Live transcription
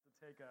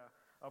take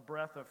a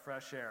breath of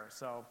fresh air.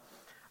 So,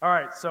 all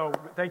right, so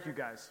thank you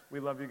guys. We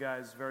love you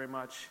guys very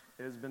much.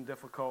 It has been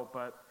difficult,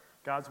 but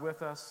God's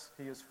with us.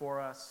 He is for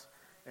us,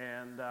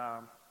 and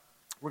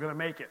we're going to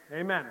make it.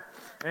 Amen.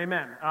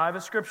 Amen. I have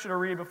a scripture to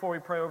read before we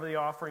pray over the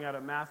offering out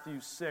of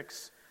Matthew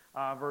 6,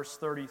 verse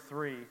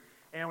 33.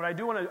 And what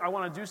I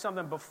want to do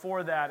something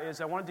before that is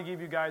I wanted to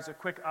give you guys a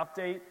quick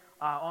update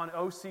on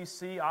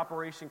OCC,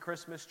 Operation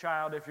Christmas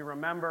Child. If you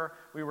remember,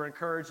 we were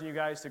encouraging you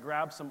guys to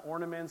grab some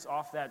ornaments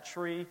off that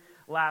tree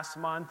last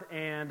month,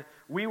 and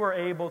we were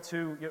able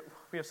to,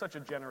 we have such a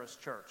generous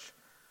church.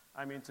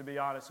 I mean, to be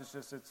honest,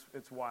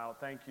 it's wild.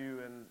 Thank you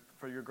and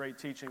for your great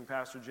teaching,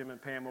 Pastor Jim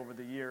and Pam, over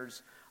the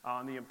years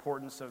on the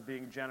importance of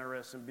being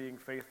generous and being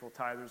faithful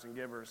tithers and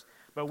givers.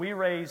 But we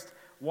raised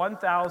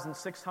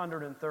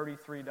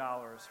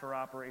 $1,633 for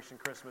Operation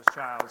Christmas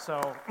Child. So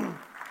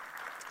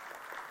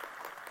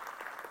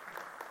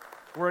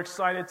we're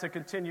excited to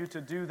continue to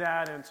do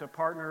that and to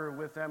partner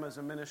with them as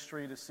a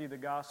ministry to see the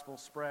gospel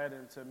spread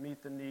and to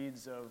meet the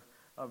needs of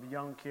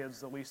young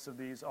kids, the least of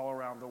these, all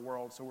around the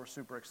world. So we're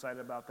super excited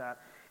about that.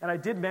 And I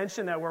did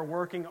mention that we're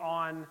working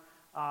on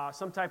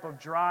some type of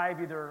drive,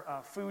 either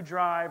a food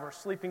drive or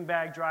sleeping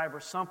bag drive or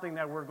something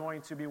that we're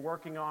going to be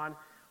working on.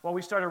 Well,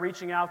 we started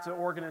reaching out to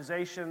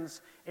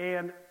organizations,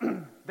 and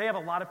they have a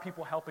lot of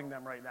people helping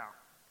them right now.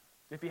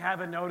 If you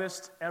haven't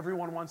noticed,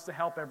 everyone wants to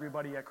help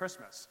everybody at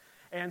Christmas.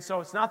 And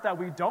so it's not that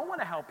we don't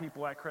want to help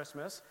people at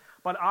Christmas,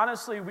 but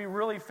honestly, we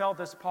really felt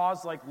this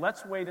pause, like,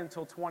 let's wait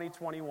until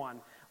 2021.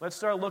 Let's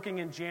start looking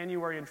in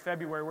January and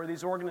February where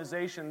these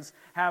organizations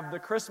have the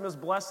Christmas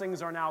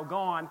blessings are now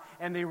gone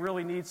and they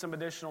really need some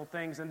additional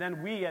things. And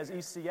then we as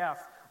ECF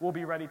will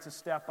be ready to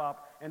step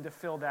up and to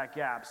fill that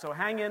gap. So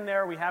hang in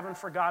there. We haven't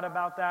forgot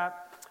about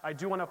that. I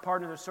do want to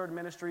partner with certain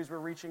ministries we're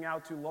reaching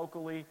out to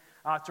locally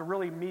to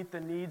really meet the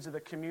needs of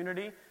the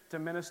community, to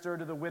minister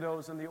to the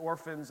widows and the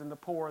orphans and the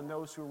poor and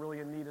those who are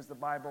really in need as the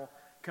Bible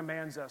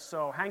commands us.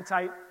 So hang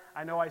tight.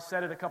 I know I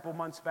said it a couple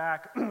weeks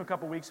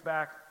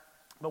back,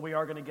 but we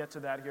are going to get to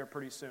that here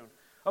pretty soon.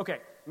 Okay,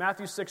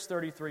 Matthew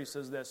 6:33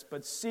 says this,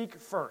 but seek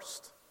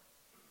first,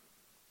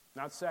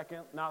 not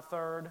second, not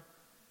third,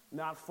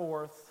 not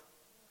fourth,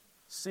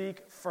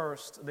 seek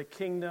first the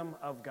kingdom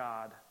of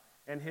God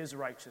and his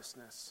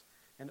righteousness,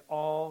 and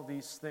all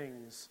these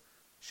things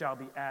shall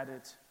be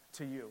added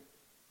to you.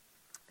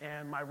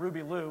 And my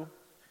Ruby Lou,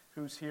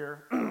 who's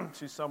here,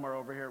 she's somewhere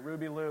over here,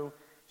 Ruby Lou,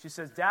 she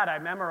says, Dad, I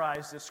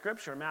memorized this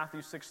scripture,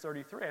 Matthew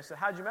 6:33. I said,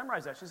 how'd you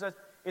memorize that? She says,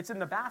 it's in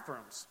the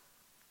bathrooms.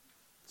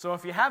 So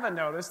if you haven't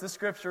noticed, this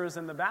scripture is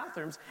in the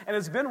bathrooms, and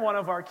it's been one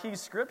of our key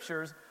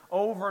scriptures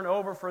over and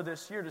over for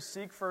this year, to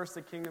seek first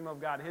the kingdom of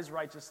God, his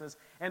righteousness,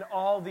 and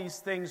all these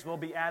things will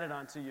be added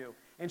unto you.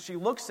 And she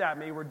looks at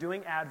me, we're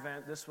doing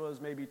Advent, this was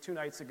maybe 2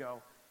 nights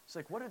ago. She's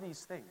like, what are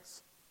these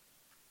things?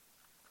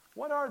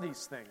 What are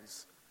these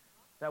things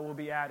that will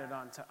be added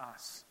unto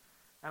us?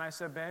 And I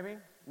said, baby,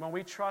 when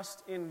we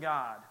trust in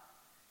God,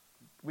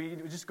 we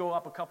just go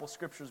up a couple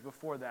scriptures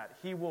before that.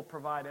 He will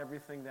provide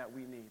everything that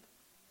we need.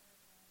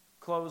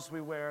 Clothes we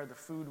wear, the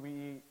food we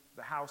eat,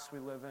 the house we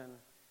live in,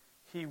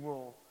 he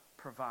will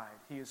provide.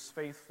 He is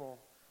faithful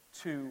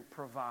to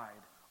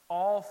provide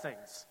all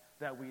things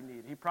that we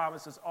need. He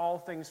promises all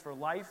things for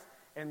life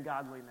and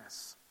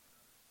godliness.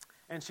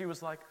 And she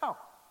was like, oh,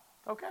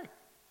 okay,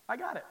 I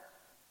got it.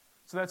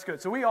 So that's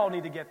good. So we all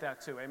need to get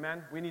that too,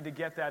 amen? We need to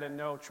get that and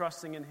know,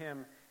 trusting in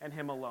him and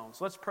him alone.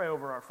 So let's pray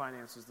over our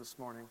finances this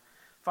morning.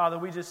 Father,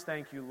 we just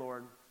thank you,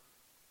 Lord,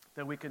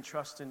 that we can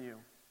trust in you,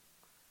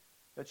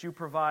 that you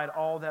provide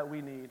all that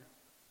we need.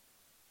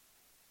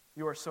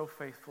 You are so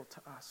faithful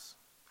to us.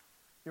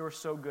 You are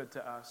so good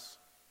to us.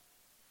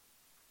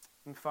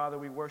 And Father,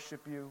 we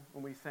worship you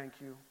and we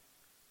thank you.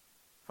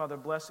 Father,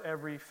 bless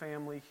every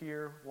family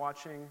here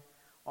watching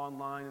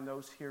online and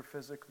those here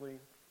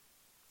physically.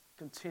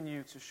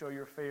 Continue to show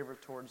your favor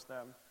towards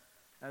them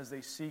as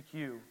they seek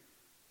you,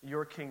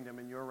 your kingdom,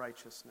 and your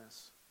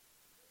righteousness.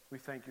 We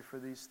thank you for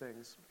these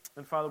things.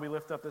 And Father, we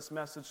lift up this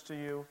message to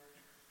you,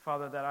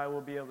 Father, that I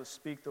will be able to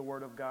speak the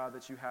word of God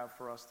that you have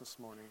for us this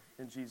morning.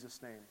 In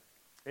Jesus' name,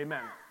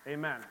 amen.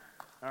 Amen.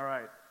 All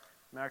right,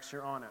 Max,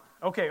 you're on it.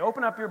 Okay,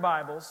 open up your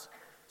Bibles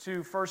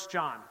to 1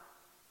 John.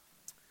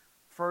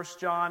 1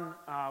 John,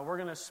 we're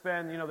going to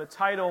spend, the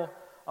title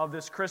of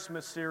this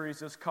Christmas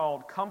series is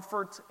called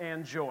Comfort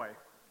and Joy.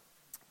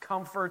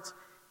 Comfort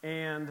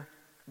and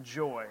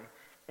joy.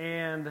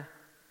 And,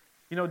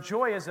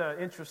 joy is an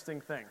interesting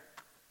thing.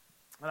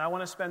 And I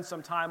want to spend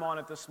some time on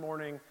it this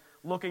morning,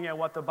 looking at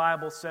what the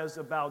Bible says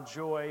about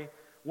joy.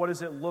 What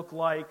does it look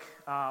like?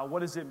 What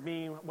does it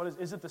mean?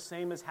 Is it the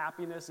same as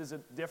happiness? Is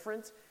it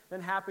different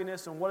than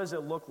happiness? And what does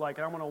it look like?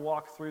 And I'm going to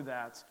walk through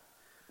that.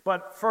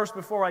 But first,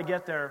 before I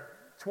get there,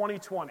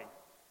 2020.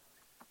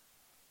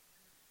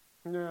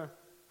 Yeah.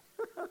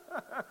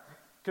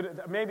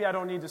 Maybe I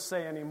don't need to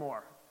say any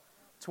more.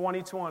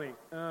 2020.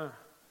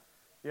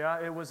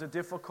 Yeah, it was a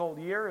difficult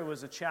year. It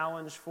was a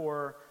challenge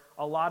for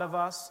a lot of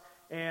us.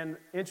 And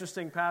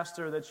interesting,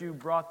 Pastor, that you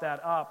brought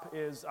that up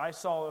is I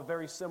saw a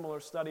very similar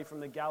study from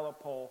the Gallup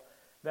poll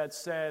that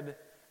said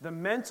the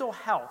mental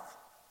health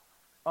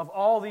of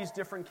all these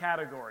different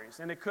categories.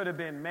 And it could have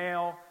been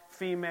male,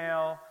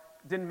 female,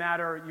 didn't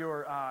matter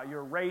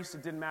your race,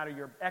 it didn't matter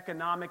your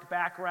economic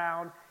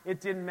background, it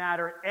didn't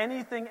matter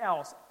anything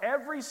else.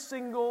 Every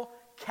single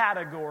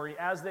category,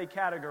 as they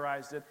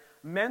categorized it,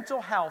 mental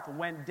health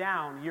went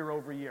down year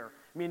over year,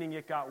 meaning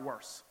it got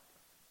worse.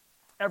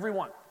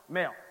 Everyone,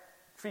 male,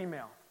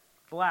 female,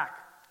 black,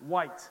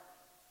 white,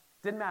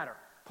 didn't matter,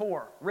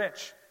 poor,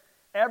 rich.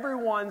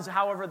 Everyone's,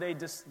 however they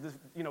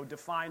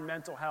define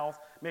mental health,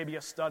 maybe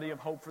a study of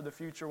hope for the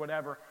future,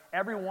 whatever,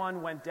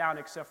 everyone went down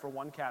except for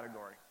one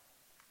category.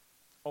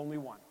 Only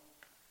one.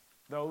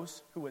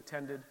 Those who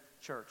attended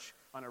church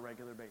on a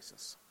regular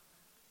basis.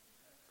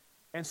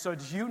 And so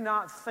do you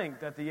not think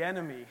that the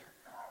enemy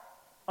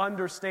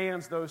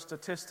understands those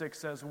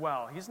statistics as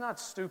well? He's not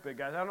stupid,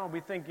 guys. I don't know, we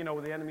think,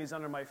 the enemy's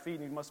under my feet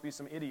and he must be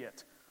some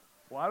idiot.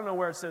 Well, I don't know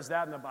where it says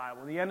that in the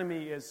Bible. The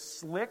enemy is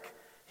slick.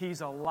 He's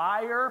a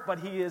liar, but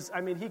he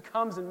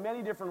comes in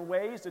many different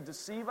ways to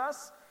deceive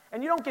us.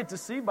 And you don't get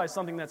deceived by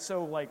something that's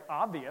so,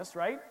 obvious,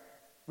 right?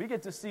 We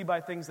get deceived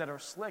by things that are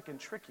slick and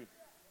tricky.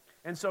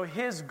 And so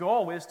his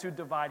goal is to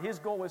divide. His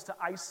goal is to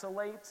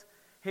isolate.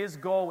 His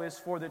goal is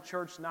for the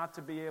church not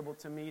to be able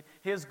to meet.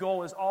 His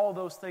goal is all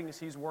those things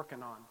he's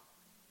working on.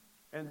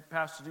 And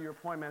Pastor, to your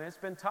point, man, it's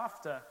been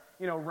tough to,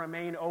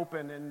 remain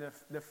open and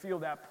to feel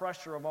that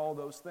pressure of all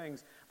those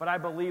things. But I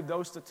believe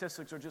those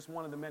statistics are just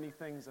one of the many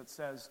things that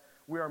says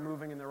we are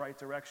moving in the right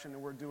direction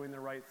and we're doing the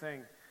right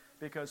thing.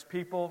 Because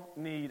people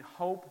need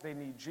hope, they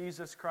need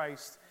Jesus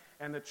Christ,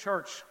 and the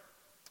church,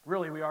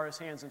 really, we are his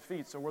hands and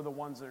feet, so we're the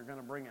ones that are going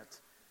to bring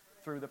it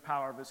through the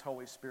power of his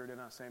Holy Spirit in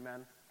us.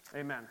 Amen?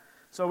 Amen.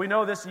 So we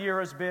know this year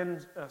has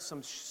been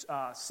some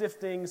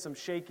sifting, some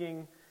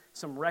shaking,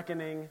 some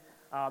reckoning.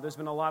 There's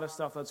been a lot of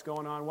stuff that's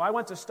going on. Well, I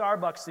went to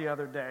Starbucks the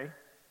other day.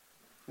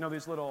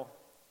 These little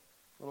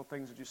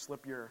things that you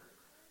slip your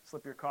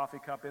coffee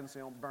cup in so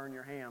you don't burn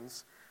your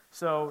hands.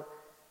 So,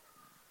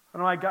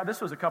 this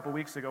was a couple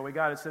weeks ago.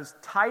 It says,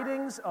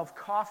 Tidings of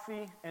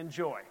Coffee and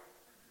Joy.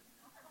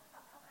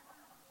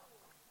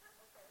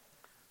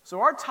 So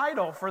our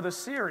title for the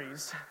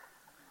series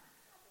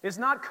is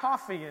not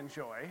Coffee and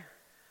Joy,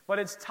 but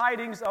it's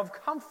Tidings of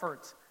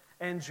Comfort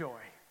and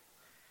Joy.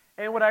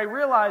 And what I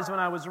realized when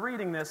I was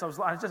reading this,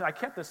 I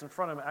kept this in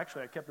front of me.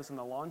 Actually, I kept this in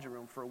the laundry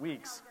room for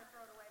weeks.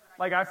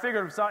 I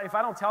figured if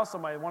I don't tell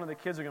somebody, one of the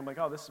kids are going to be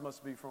like, oh, this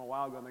must be from a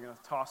while ago, and they're going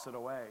to toss it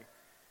away.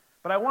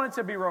 But I wanted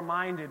to be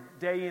reminded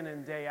day in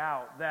and day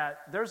out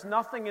that there's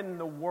nothing in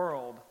the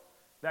world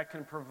that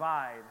can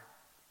provide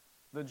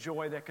the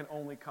joy that can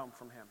only come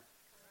from him.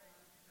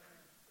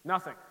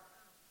 Nothing.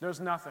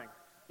 There's nothing.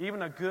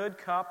 Even a good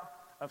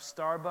cup of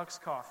Starbucks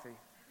coffee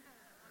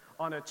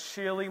on a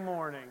chilly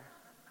morning.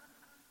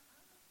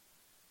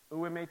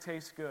 Ooh, it may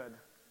taste good.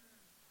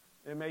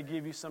 It may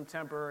give you some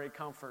temporary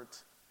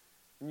comfort.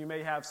 And you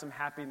may have some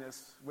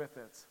happiness with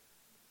it.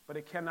 But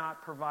it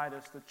cannot provide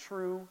us the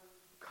true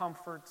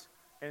comfort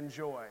and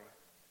joy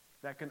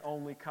that can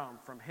only come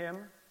from him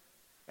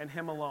and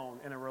him alone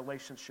in a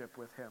relationship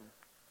with him.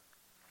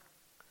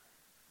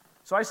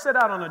 So I set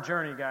out on a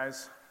journey,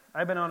 guys.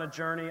 I've been on a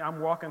journey.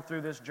 I'm walking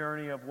through this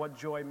journey of what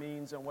joy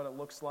means and what it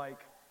looks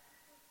like.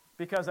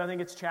 Because I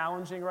think it's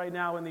challenging right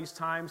now in these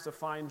times to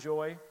find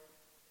joy.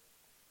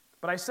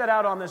 But I set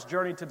out on this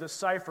journey to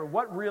decipher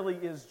what really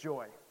is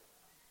joy.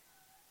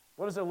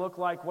 What does it look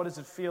like? What does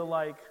it feel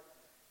like?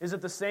 Is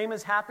it the same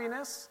as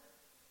happiness?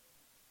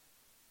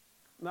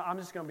 No, I'm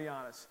just going to be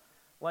honest.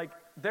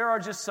 There are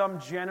just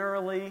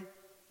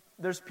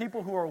there's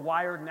people who are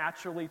wired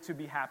naturally to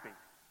be happy.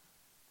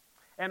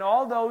 And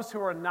all those who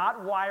are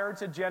not wired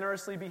to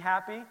generously be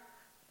happy,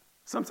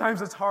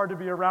 sometimes it's hard to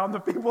be around the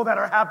people that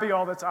are happy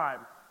all the time.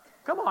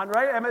 Come on,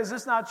 right? Is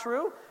this not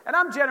true? And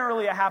I'm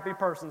generally a happy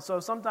person, so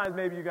sometimes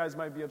maybe you guys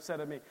might be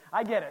upset at me.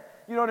 I get it.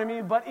 You know what I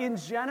mean? But in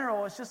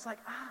general, it's just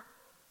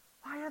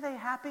why are they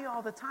happy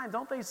all the time?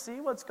 Don't they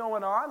see what's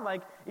going on?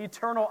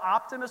 Eternal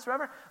optimists,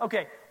 whatever?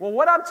 Okay, well,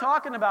 what I'm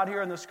talking about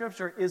here in the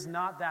scripture is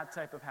not that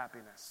type of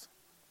happiness.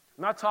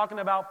 I'm not talking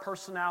about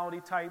personality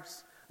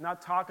types. I'm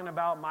not talking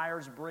about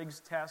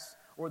Myers-Briggs tests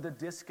or the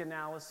DISC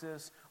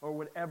analysis or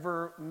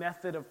whatever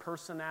method of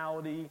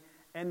personality,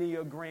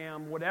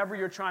 Enneagram,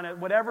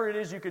 whatever it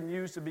is you can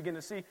use to begin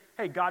to see,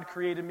 hey, God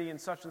created me in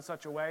such and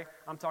such a way.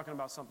 I'm talking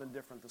about something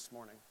different this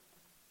morning.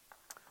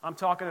 I'm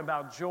talking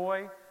about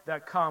joy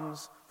that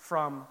comes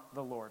from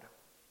the Lord.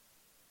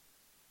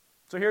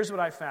 So here's what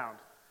I found.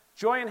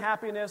 Joy and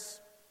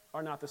happiness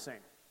are not the same.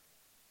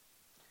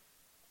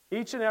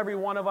 Each and every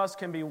one of us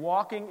can be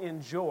walking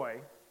in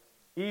joy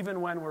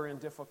even when we're in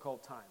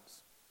difficult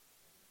times.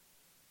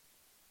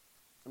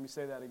 Let me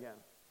say that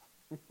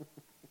again.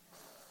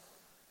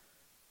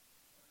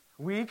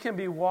 We can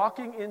be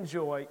walking in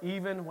joy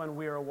even when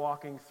we are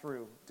walking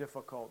through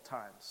difficult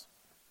times.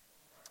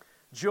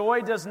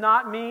 Joy does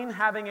not mean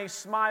having a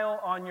smile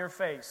on your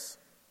face.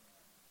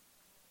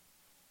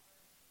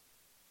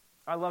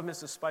 I love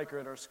Mrs. Spiker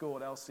at our school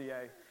at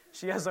LCA.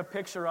 She has a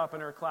picture up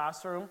in her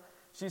classroom.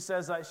 She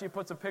says she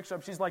puts a picture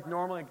up. She's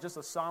normally just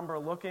a somber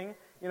looking,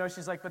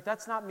 She's like, but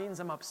that's not means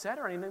I'm upset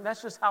or anything.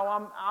 That's just how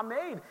I'm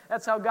made.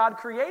 That's how God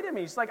created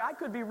me. She's like, I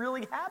could be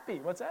really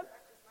happy. What's that?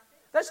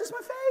 That's just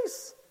my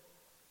face.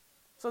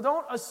 So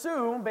don't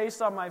assume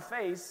based on my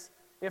face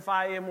if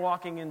I am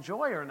walking in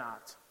joy or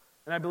not.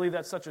 And I believe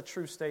that's such a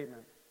true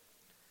statement.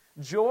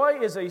 Joy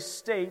is a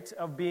state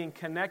of being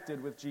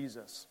connected with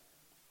Jesus.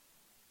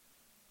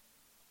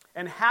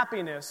 And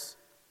happiness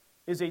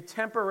is a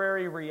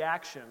temporary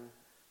reaction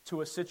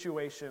to a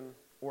situation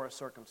or a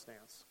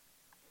circumstance.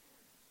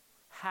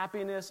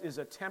 Happiness is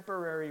a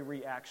temporary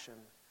reaction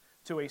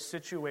to a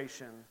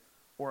situation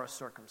or a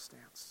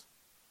circumstance.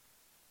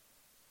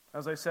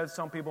 As I said,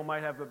 some people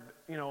might have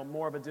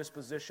more of a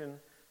disposition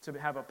to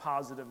have a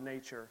positive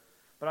nature.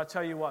 But I'll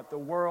tell you what, the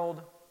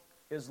world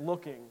is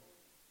looking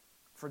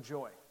for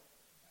joy.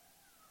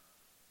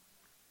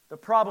 The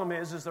problem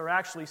is they're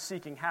actually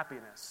seeking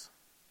happiness.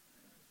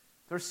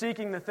 They're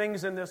seeking the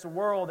things in this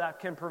world that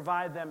can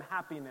provide them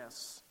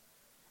happiness.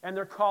 And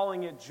they're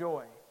calling it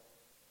joy.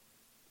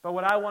 But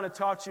what I want to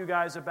talk to you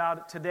guys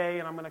about today,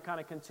 and I'm going to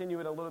kind of continue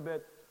it a little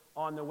bit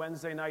on the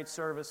Wednesday night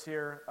service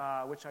here,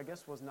 which I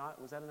guess was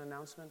that an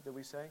announcement, did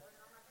we say?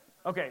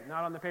 Okay,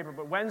 not on the paper,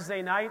 but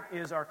Wednesday night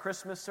is our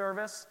Christmas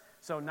service.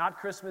 So not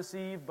Christmas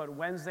Eve, but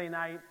Wednesday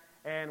night,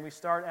 and we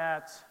start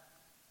at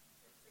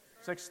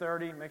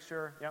 6:30, make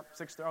sure,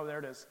 6:30, oh, there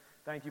it is.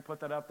 Thank you,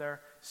 put that up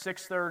there.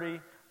 6:30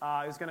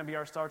 is going to be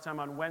our start time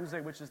on Wednesday,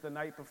 which is the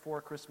night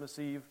before Christmas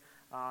Eve,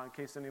 in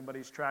case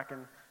anybody's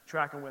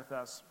tracking with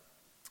us.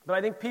 But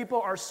I think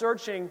people are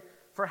searching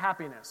for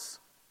happiness,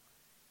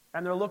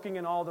 and they're looking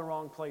in all the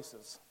wrong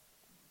places.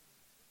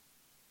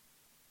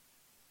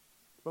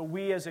 But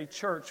we as a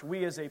church,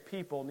 we as a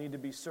people need to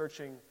be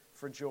searching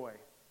for joy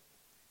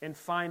and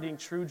finding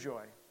true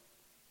joy.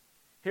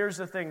 Here's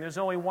the thing, there's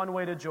only one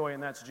way to joy,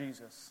 and that's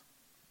Jesus.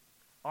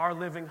 Our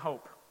living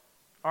hope,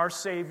 our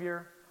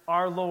Savior,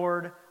 our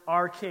Lord,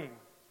 our King.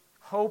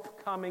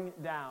 Hope coming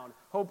down.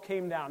 Hope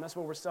came down. That's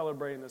what we're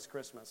celebrating this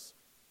Christmas.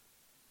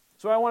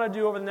 So what I want to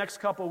do over the next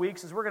couple of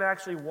weeks is we're going to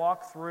actually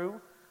walk through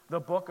the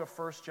book of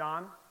 1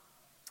 John.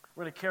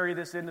 We're going to carry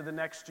this into the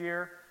next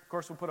year. Of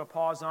course, we'll put a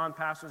pause on.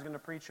 Pastor's going to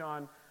preach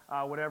on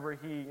whatever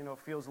he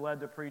feels led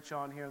to preach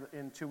on here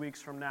in 2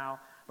 weeks from now.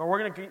 But we're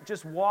going to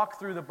just walk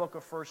through the book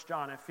of 1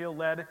 John. I feel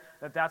led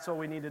that that's what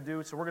we need to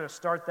do. So we're going to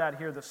start that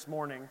here this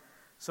morning.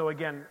 So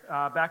again,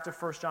 back to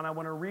 1 John. I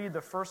want to read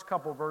the first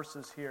couple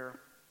verses here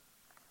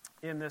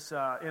in this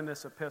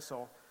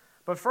epistle.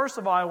 But first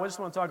of all, I just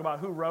want to talk about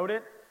who wrote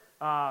it.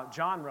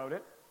 John wrote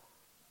it.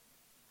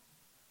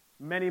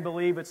 Many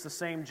believe it's the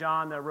same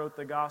John that wrote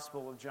the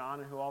Gospel of John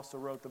and who also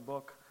wrote the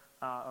book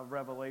of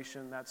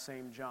Revelation, that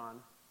same John.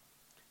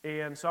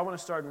 And so I want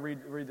to start and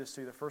read this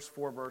to you, the first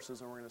 4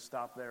 verses, and we're going to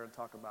stop there and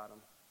talk about them.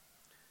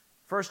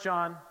 1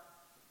 John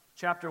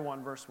chapter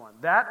 1, verse 1.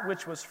 That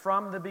which was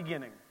from the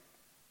beginning,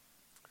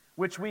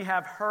 which we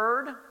have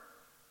heard,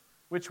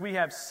 which we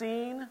have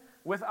seen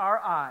with our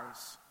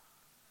eyes,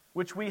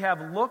 which we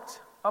have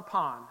looked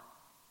upon,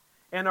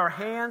 and our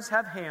hands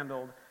have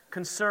handled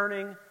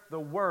concerning the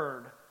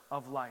word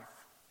of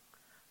life.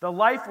 The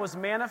life was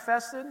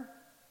manifested,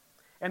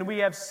 and we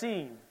have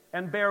seen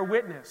and bear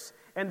witness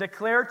and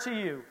declare to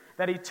you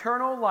that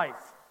eternal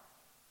life,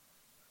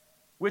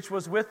 which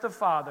was with the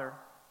Father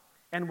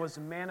and was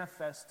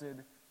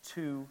manifested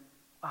to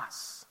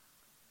us.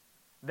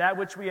 That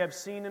which we have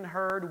seen and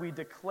heard, we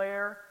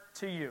declare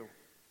to you,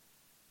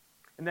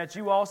 and that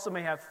you also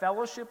may have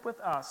fellowship with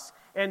us.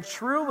 And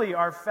truly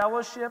our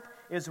fellowship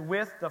is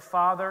with the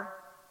Father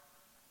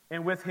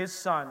and with His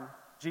Son,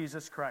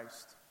 Jesus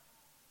Christ.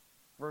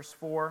 Verse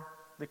 4,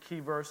 the key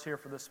verse here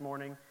for this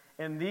morning.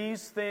 And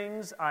these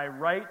things I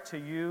write to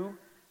you,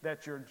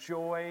 that your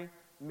joy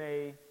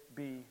may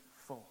be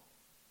full.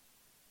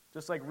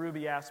 Just like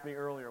Ruby asked me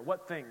earlier,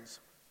 what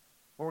things?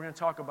 Well, we're going to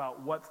talk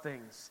about what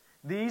things.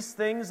 These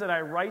things that I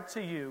write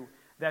to you,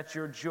 that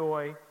your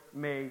joy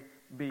may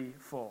be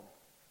full.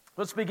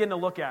 Let's begin to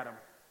look at them.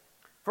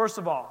 First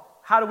of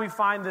all, how do we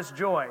find this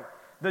joy?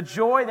 The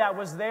joy that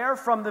was there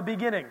from the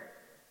beginning.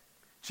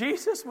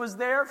 Jesus was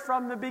there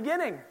from the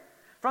beginning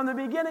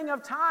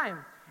of time.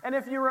 And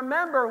if you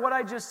remember what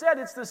I just said,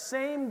 it's the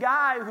same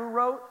guy who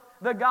wrote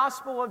the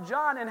Gospel of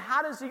John. And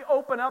how does he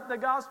open up the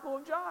Gospel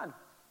of John?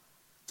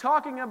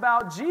 Talking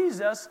about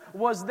Jesus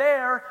was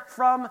there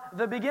from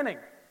the beginning.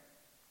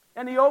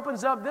 And he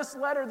opens up this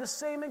letter the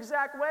same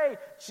exact way.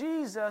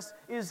 Jesus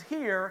is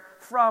here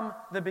from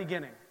the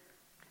beginning.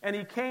 And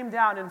he came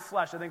down in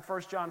flesh. I think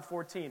 1 John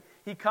 14.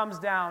 He comes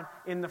down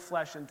in the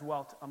flesh and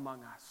dwelt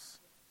among us.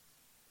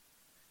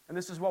 And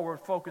this is what we're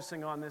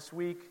focusing on this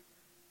week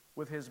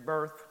with his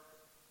birth.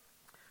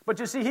 But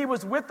you see, he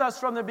was with us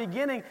from the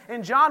beginning,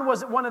 and John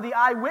was one of the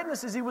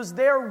eyewitnesses. He was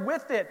there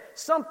with it,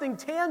 something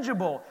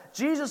tangible.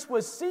 Jesus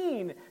was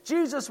seen.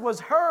 Jesus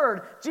was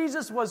heard.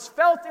 Jesus was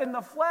felt in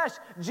the flesh.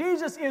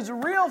 Jesus is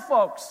real,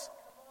 folks.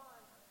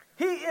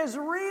 He is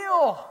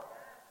real.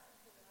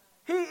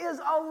 He is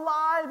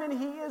alive, and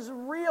he is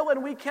real,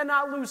 and we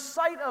cannot lose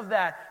sight of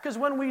that, because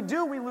when we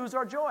do, we lose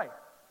our joy.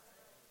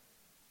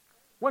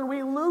 when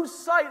we lose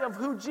sight of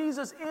who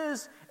Jesus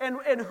is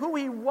and who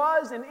he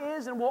was and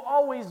is and will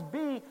always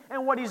be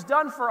and what he's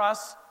done for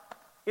us,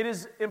 it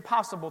is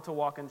impossible to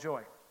walk in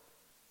joy.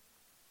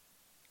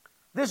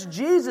 This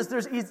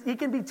Jesus, he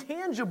can be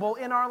tangible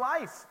in our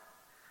life.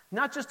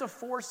 Not just a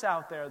force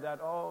out there that,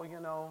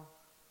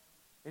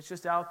 it's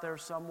just out there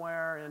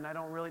somewhere and I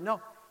don't really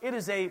know. It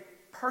is a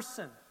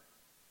person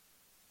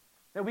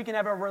that we can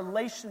have a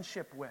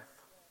relationship with.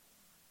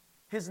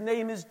 His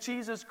name is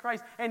Jesus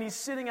Christ, and he's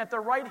sitting at the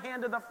right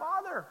hand of the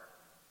Father,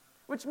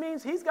 which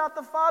means he's got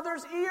the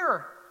Father's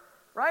ear,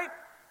 right?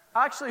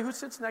 Actually, who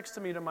sits next to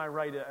me to my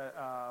right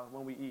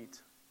when we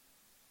eat?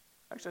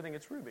 Actually, I think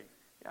it's Ruby.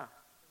 Yeah.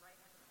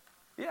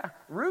 Yeah,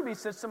 Ruby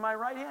sits to my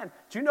right hand.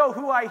 Do you know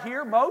who I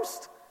hear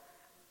most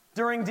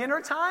during dinner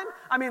time?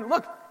 I mean,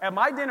 look, at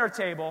my dinner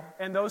table,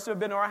 and those who have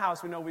been to our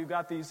house, we know we've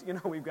got these,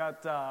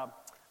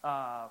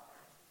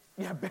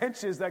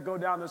 benches that go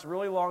down this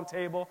really long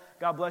table.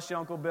 God bless you,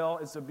 Uncle Bill.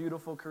 It's a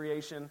beautiful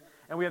creation.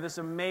 And we have this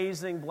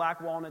amazing black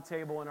walnut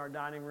table in our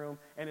dining room,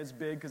 and it's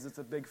big because it's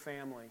a big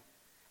family.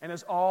 And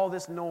there's all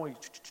this noise,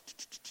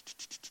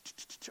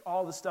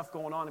 all this stuff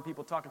going on, and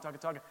people talking.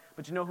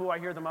 But you know who I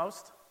hear the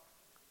most?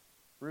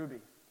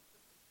 Ruby.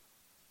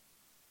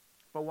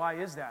 But why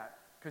is that?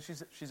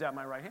 Because she's at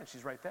my right hand.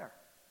 She's right there.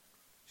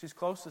 She's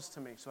closest to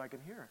me, so I can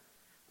hear her.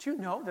 Do you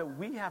know that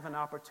we have an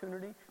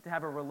opportunity to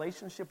have a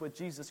relationship with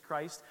Jesus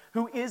Christ,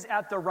 who is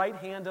at the right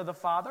hand of the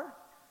Father,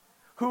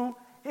 who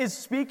is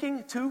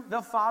speaking to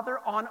the Father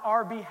on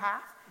our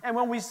behalf? And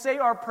when we say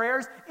our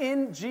prayers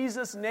in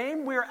Jesus'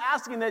 name, we are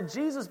asking that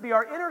Jesus be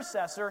our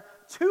intercessor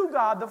to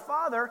God the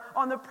Father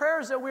on the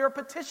prayers that we are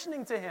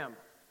petitioning to him.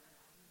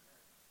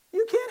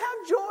 You can't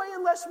have joy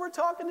unless we're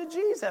talking to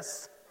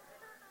Jesus.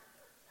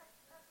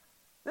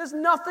 There's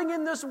nothing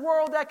in this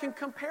world that can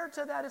compare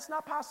to that. It's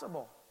not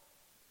possible.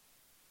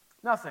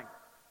 Nothing.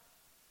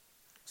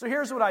 So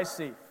here's what I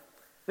see.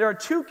 There are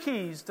two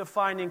keys to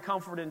finding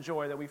comfort and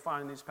joy that we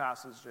find in these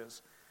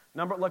passages.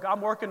 Look,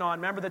 I'm working on,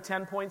 remember the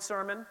 10-point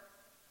sermon?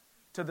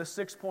 To the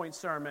 6-point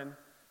sermon,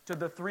 to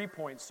the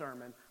 3-point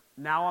sermon.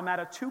 Now I'm at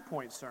a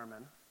 2-point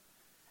sermon.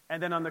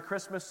 And then on the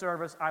Christmas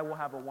service, I will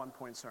have a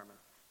 1-point sermon.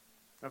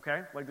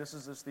 Okay? Like this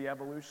is just the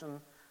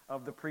evolution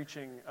of the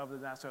preaching of the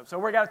Nazareth. So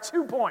we got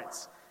 2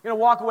 points. You're going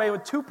to walk away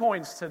with 2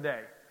 points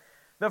today.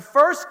 The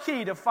first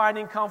key to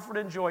finding comfort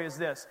and joy is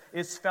this,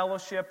 is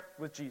fellowship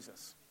with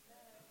Jesus.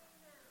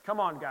 Come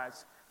on,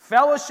 guys.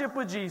 Fellowship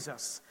with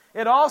Jesus.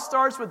 It all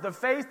starts with the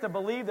faith to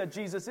believe that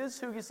Jesus is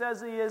who he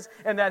says he is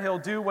and that he'll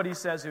do what he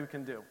says he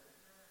can do.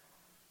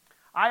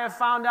 I have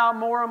found out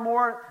more and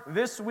more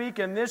this week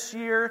and this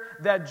year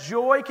that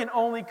joy can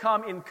only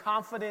come in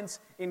confidence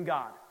in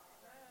God.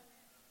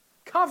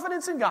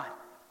 Confidence in God.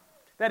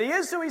 That he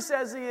is who he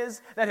says he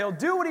is, that he'll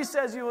do what he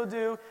says he will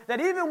do, that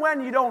even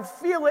when you don't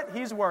feel it,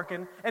 he's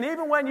working, and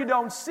even when you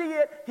don't see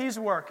it, he's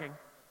working.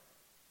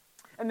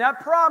 And that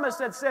promise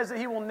that says that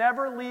he will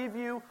never leave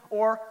you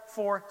or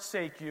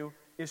forsake you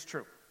is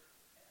true.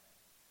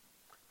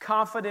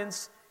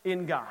 Confidence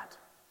in God.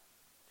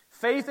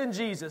 Faith in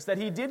Jesus, that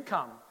he did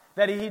come,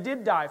 that he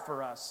did die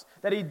for us,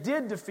 that he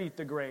did defeat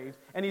the grave,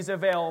 and he's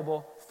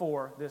available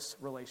for this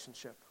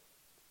relationship.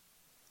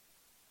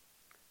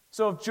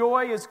 So if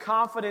joy is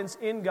confidence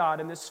in God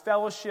and this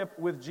fellowship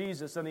with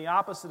Jesus, then the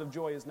opposite of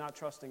joy is not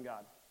trusting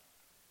God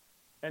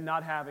and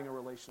not having a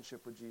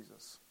relationship with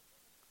Jesus.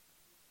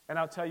 And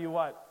I'll tell you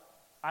what,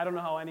 I don't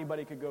know how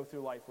anybody could go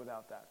through life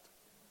without that.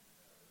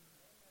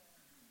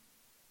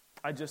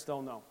 I just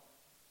don't know.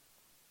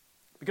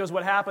 Because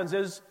what happens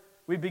is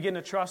we begin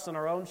to trust in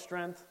our own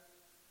strength.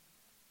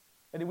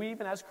 And we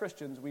even as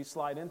Christians, we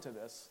slide into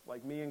this,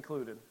 like me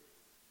included.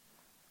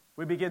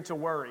 We begin to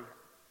worry.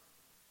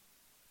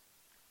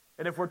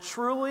 And if we're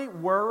truly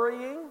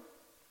worrying,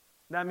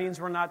 that means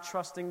we're not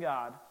trusting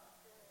God.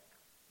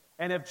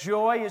 And if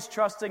joy is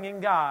trusting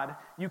in God,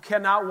 you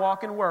cannot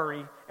walk in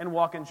worry and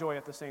walk in joy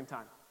at the same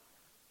time.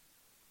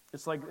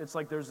 It's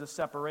like there's this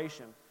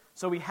separation.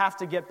 So we have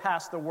to get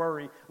past the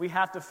worry. We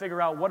have to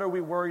figure out, what are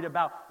we worried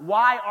about?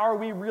 Why are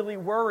we really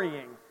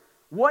worrying?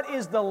 What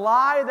is the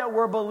lie that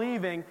we're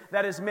believing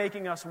that is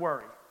making us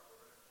worry?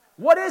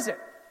 What is it?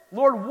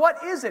 Lord,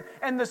 what is it?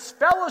 And this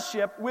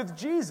fellowship with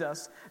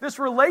Jesus, this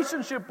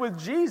relationship with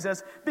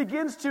Jesus,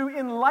 begins to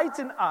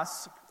enlighten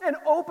us and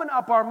open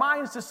up our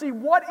minds to see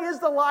what is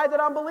the lie that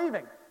I'm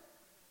believing.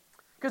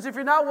 Because if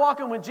you're not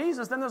walking with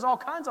Jesus, then there's all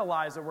kinds of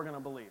lies that we're going to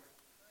believe.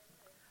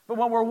 But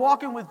when we're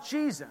walking with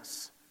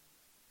Jesus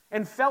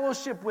and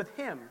fellowship with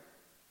him,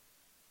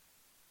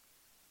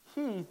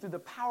 he, through the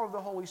power of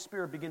the Holy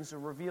Spirit, begins to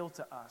reveal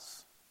to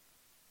us,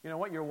 you know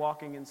what? You're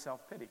walking in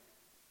self-pity.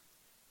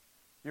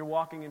 You're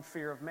walking in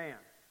fear of man.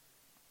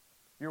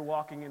 You're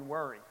walking in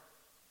worry.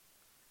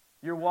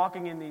 You're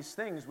walking in these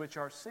things which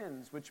are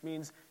sins, which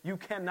means you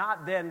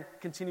cannot then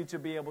continue to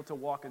be able to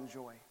walk in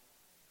joy.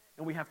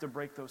 And we have to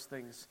break those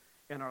things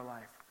in our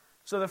life.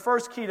 So the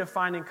first key to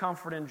finding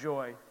comfort and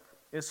joy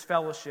is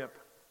fellowship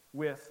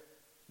with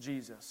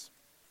Jesus.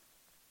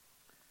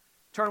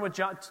 Turn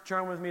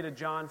with me to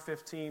John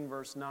 15,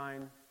 verse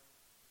 9.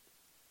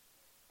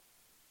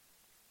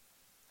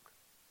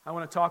 I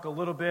want to talk a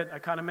little bit, I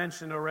kind of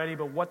mentioned it already,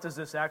 but what does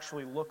this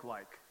actually look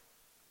like?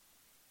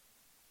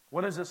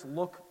 What does this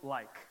look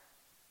like?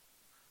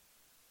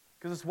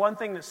 Because it's one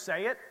thing to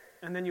say it,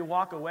 and then you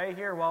walk away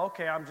here, well,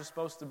 okay, I'm just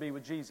supposed to be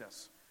with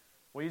Jesus.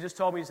 Well, you just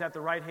told me he's at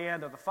the right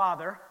hand of the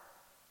Father,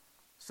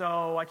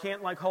 so I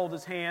can't hold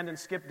his hand and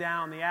skip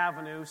down the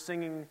avenue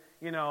singing,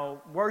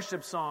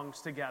 worship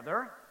songs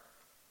together.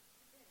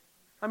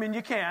 I mean,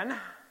 you can.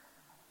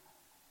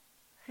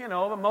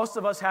 But most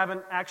of us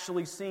haven't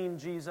actually seen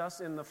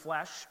Jesus in the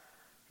flesh,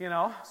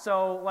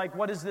 So,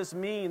 what does this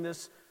mean,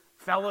 this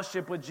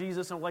fellowship with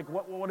Jesus, and,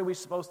 what are we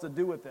supposed to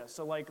do with this?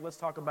 So, let's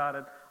talk about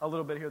it a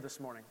little bit here this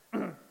morning.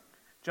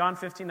 John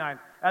 15:9.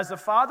 As the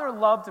Father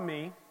loved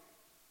me,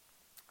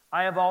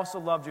 I have also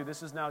loved you.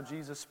 This is now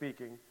Jesus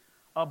speaking.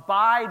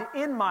 Abide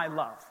in my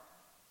love.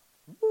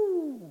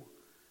 Woo!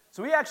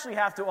 So we actually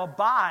have to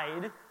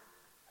abide,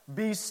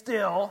 be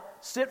still,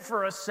 sit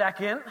for a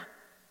second,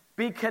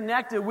 be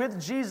connected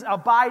with Jesus,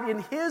 abide in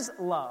his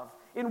love,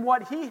 in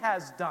what he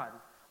has done.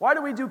 Why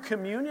do we do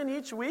communion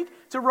each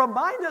week? To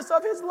remind us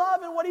of his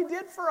love and what he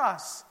did for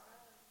us.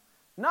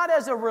 Not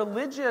as a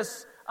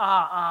religious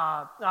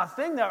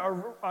thing,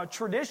 a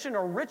tradition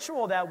or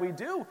ritual that we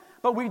do,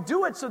 but we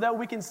do it so that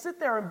we can sit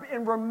there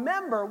and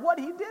remember what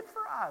he did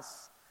for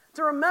us,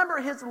 to remember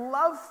his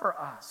love for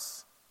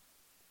us.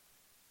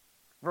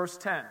 Verse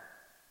 10.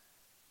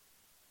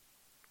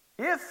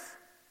 If,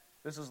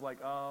 this is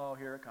oh,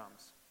 here it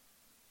comes.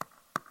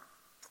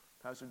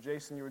 Pastor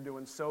Jason, you were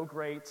doing so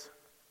great.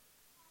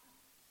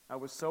 I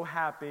was so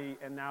happy,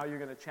 and now you're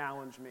going to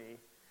challenge me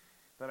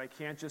that I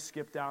can't just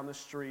skip down the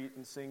street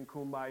and sing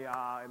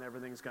Kumbaya and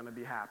everything's going to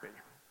be happy.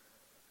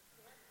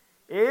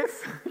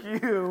 If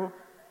you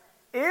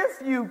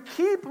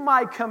keep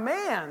my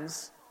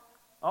commands,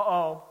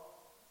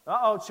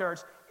 church,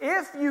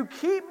 if you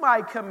keep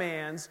my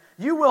commands,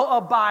 you will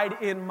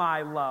abide in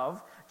my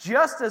love,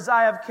 just as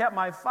I have kept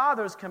my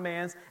Father's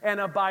commands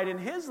and abide in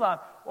his love.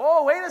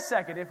 Oh, wait a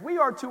second. If we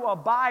are to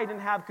abide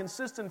and have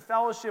consistent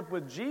fellowship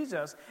with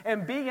Jesus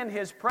and be in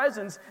his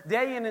presence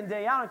day in and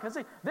day out, because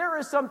there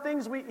are some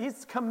things,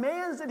 his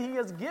commands that he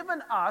has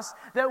given us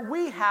that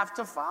we have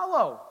to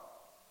follow.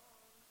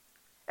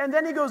 And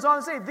then he goes on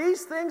to say,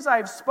 these things I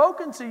have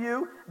spoken to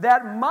you,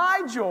 that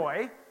my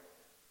joy,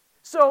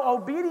 so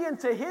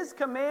obedient to his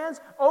commands,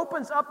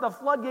 opens up the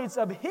floodgates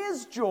of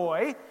his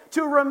joy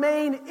to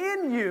remain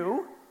in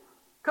you.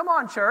 Come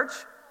on, church.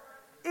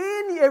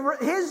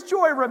 His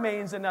joy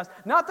remains in us.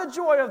 Not the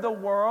joy of the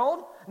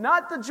world,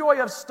 not the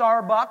joy of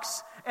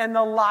Starbucks and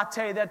the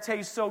latte that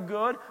tastes so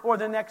good, or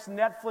the next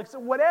Netflix,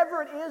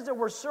 whatever it is that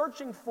we're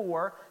searching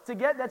for to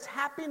get, that's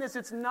happiness.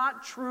 It's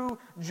not true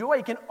joy.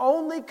 It can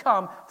only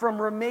come from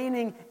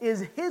remaining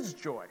is his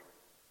joy.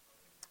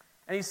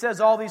 And he says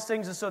all these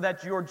things is so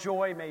that your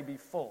joy may be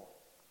full.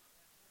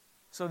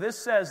 So this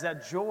says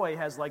that joy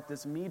has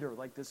this meter,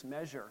 this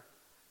measure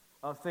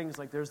of things.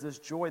 There's this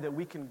joy that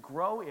we can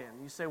grow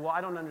in. You say, well,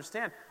 I don't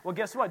understand. Well,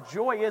 guess what?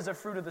 Joy is a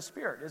fruit of the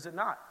Spirit, is it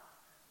not?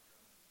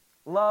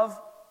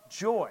 Love,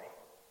 joy,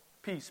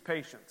 peace,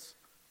 patience,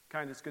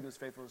 kindness, goodness,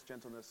 faithfulness,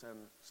 gentleness, and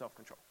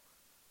self-control.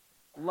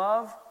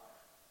 Love,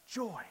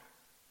 joy.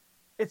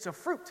 It's a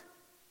fruit.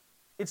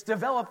 It's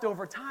developed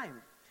over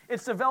time.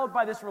 It's developed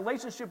by this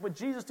relationship with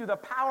Jesus through the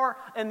power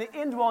and the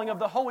indwelling of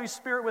the Holy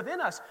Spirit within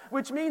us,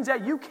 which means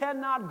that you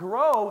cannot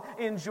grow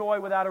in joy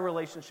without a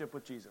relationship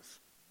with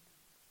Jesus.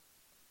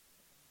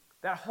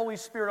 That Holy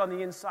Spirit on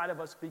the inside of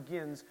us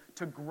begins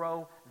to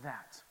grow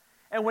that.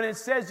 And when it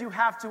says you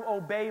have to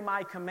obey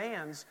my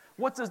commands,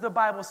 what does the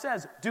Bible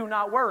says? Do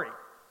not worry.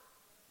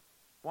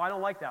 Well, I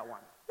don't like that one.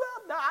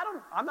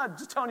 Well, I'm not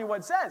just telling you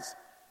what it says.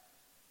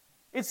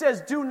 It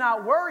says do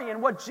not worry.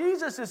 And what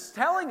Jesus is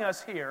telling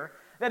us here,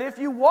 that if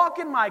you walk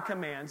in my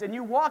commands and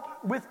you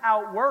walk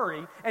without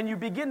worry and you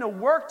begin to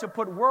work to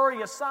put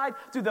worry aside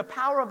through the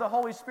power of the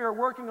Holy Spirit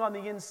working on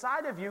the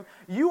inside of you,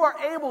 you are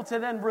able to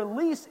then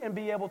release and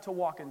be able to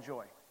walk in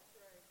joy.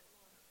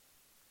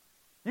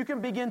 You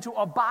can begin to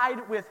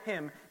abide with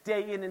him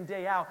day in and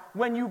day out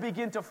when you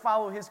begin to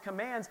follow his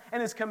commands.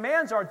 And his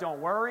commands are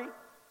don't worry,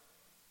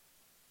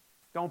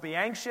 don't be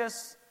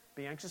anxious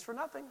for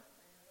nothing.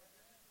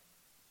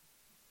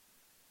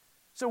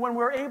 So when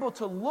we're able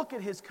to look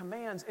at his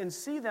commands and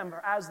see them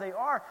as they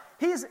are,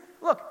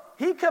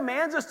 he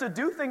commands us to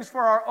do things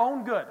for our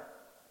own good.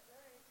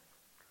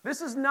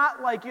 This is not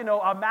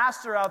a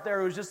master out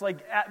there who's just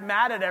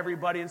mad at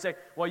everybody and say,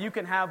 well, you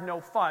can have no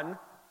fun.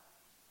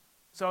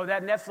 So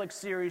that Netflix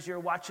series you're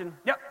watching,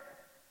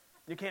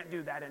 you can't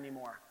do that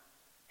anymore.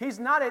 He's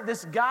not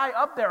this guy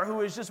up there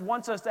who just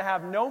wants us to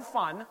have no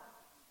fun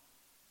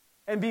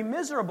and be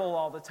miserable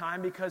all the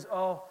time because,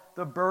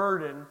 the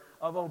burden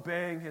of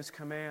obeying his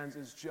commands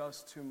is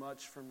just too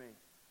much for me.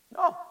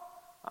 No,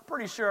 I'm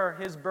pretty sure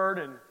his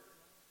burden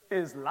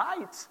is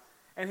light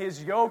and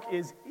his yoke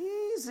is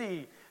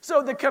easy.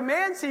 So the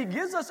commands he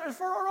gives us are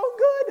for our own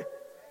good.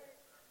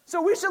 So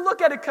we should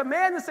look at a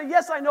command and say,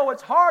 yes, I know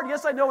it's hard.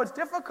 Yes, I know it's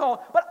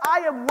difficult, but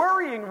I am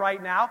worrying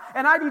right now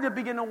and I need to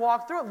begin to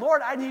walk through it.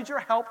 Lord, I need your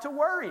help to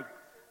worry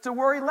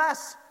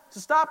less. to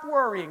stop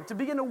worrying, to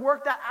begin to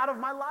work that out of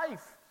my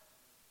life.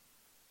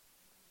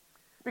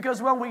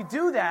 Because when we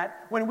do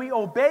that, when we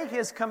obey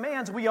His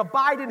commands, we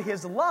abide in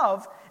His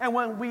love. And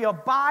when we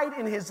abide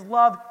in His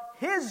love,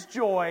 His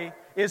joy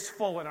is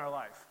full in our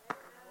life.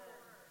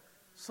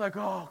 It's like,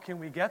 oh, can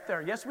we get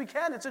there? Yes, we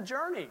can. It's a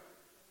journey.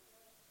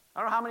 I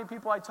don't know how many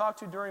people I talk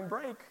to during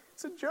break.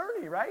 It's a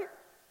journey, right?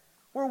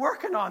 We're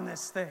working on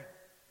this thing.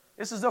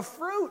 This is a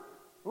fruit.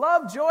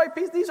 Love, joy,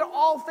 peace. These are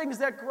all things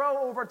that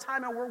grow over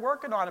time, and we're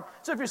working on them.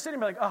 So if you're sitting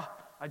there like, oh,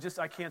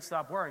 I can't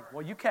stop worrying.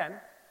 Well, you can.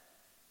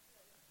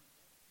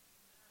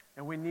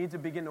 And we need to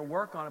begin to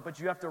work on it. But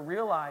you have to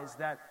realize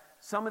that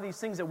some of these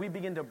things that we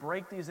begin to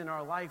break these in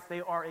our life,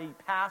 they are a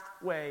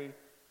pathway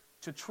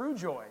to true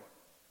joy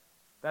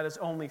that is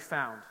only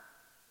found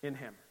in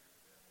Him.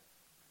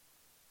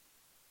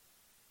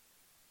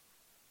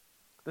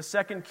 The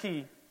second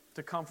key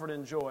to comfort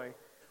and joy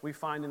we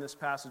find in this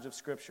passage of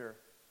Scripture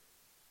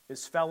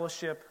is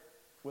fellowship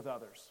with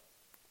others.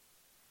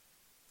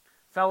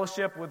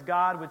 Fellowship with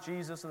God, with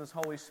Jesus, and His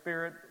Holy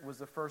Spirit was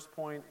the first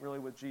point, really,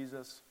 with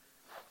Jesus.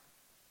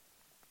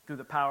 Through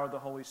the power of the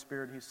Holy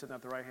Spirit, He's sitting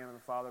at the right hand of the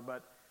Father.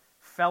 But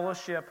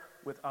fellowship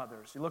with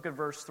others. You look at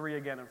verse 3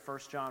 again in 1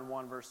 John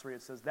 1, verse 3.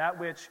 It says, that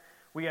which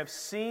we have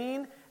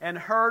seen and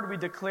heard we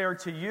declare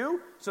to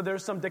you. So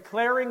there's some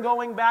declaring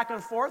going back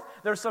and forth.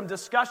 There's some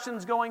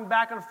discussions going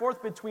back and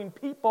forth between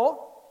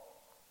people,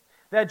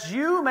 that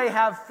you may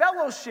have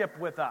fellowship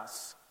with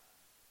us.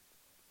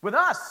 With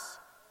us.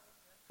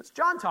 It's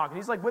John talking.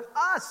 He's like, with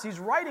us. He's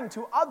writing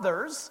to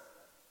others.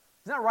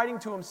 He's not writing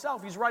to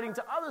himself. He's writing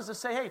to others to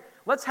say, hey,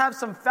 let's have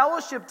some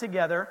fellowship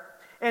together.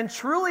 And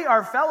truly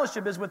our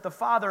fellowship is with the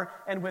Father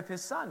and with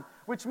His Son,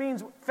 which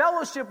means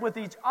fellowship with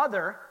each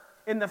other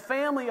in the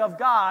family of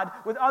God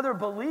with other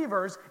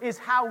believers is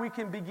how we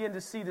can begin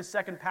to see the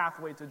second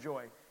pathway to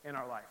joy in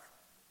our life.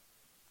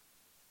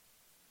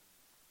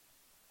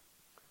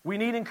 We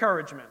need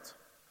encouragement.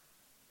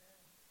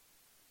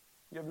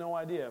 You have no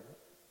idea.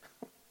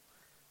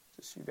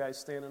 Just you guys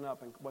standing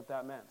up and what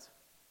that meant.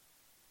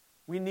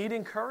 We need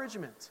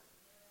encouragement.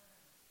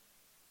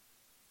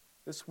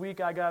 This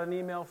week I got an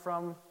email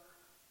from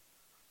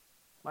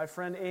my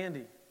friend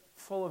Andy,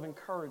 full of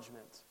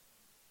encouragement,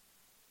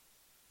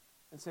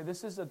 and say,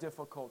 this is a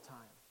difficult time.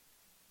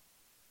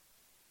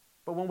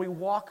 But when we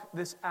walk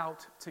this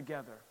out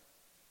together,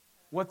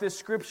 what this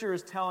scripture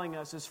is telling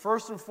us is,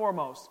 first and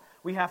foremost,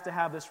 we have to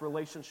have this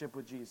relationship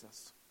with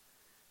Jesus.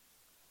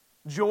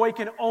 Joy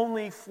can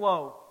only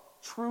flow,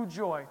 true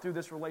joy, through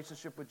this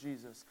relationship with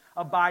Jesus,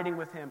 abiding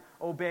with Him,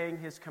 obeying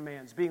His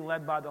commands, being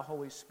led by the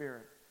Holy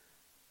Spirit.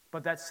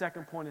 But that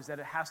second point is that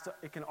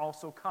it can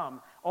also come.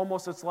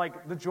 Almost it's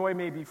like the joy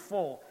may be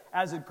full.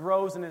 As it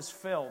grows and is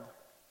filled,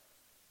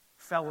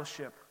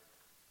 fellowship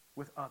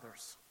with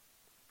others.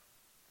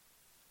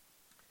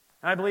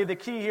 And I believe the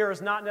key here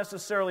is not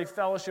necessarily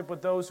fellowship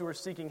with those who are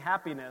seeking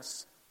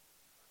happiness,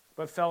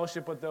 but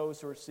fellowship with those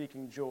who are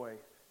seeking joy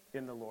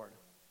in the Lord.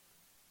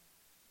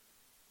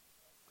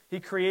 He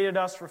created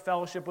us for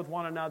fellowship with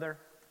one another.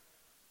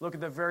 Look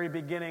at the very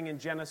beginning in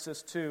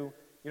Genesis 2.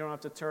 You don't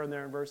have to turn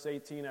there in verse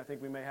 18. I think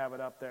we may have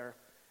it up there.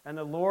 And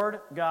the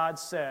Lord God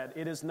said,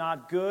 it is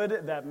not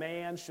good that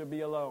man should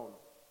be alone.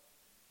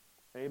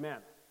 Amen.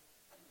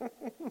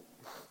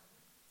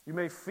 You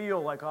may feel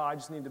like, I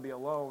just need to be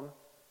alone.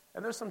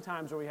 And there's some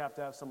times where we have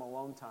to have some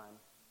alone time.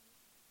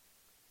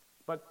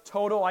 But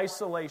total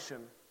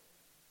isolation,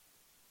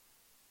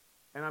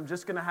 and I'm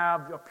just going to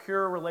have a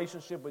pure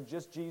relationship with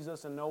just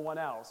Jesus and no one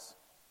else,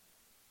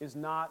 is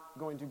not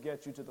going to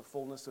get you to the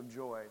fullness of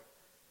joy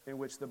in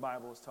which the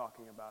Bible is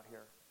talking about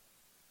here.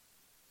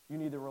 You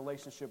need a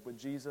relationship with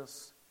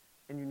Jesus,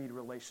 and you need a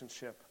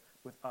relationship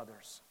with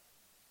others.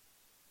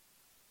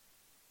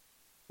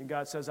 And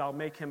God says, I'll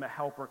make him a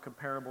helper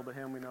comparable to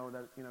him. We know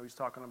that, he's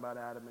talking about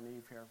Adam and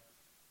Eve here.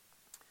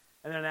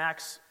 And then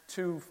Acts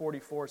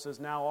 2:44 says,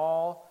 now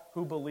all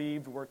who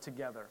believed were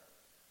together.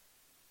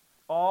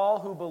 All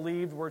who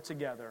believed were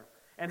together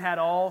and had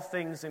all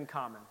things in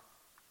common.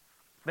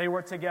 They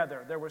were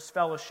together. There was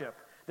fellowship.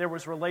 There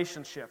was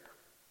relationship.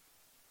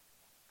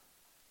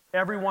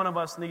 Every one of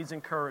us needs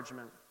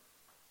encouragement.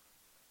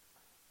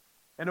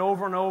 And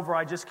over,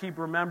 I just keep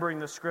remembering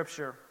the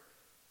scripture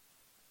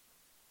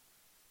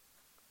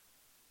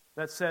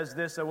that says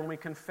this, that when we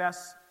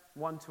confess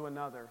one to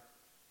another,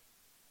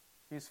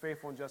 he's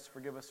faithful and just to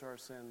forgive us our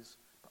sins,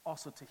 but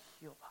also to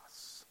heal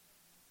us.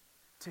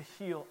 To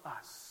heal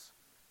us.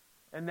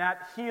 And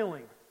that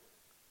healing,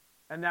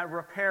 and that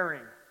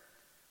repairing,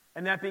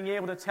 and that being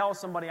able to tell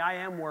somebody, I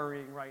am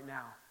worrying right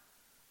now.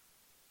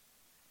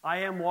 I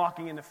am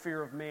walking in the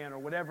fear of man, or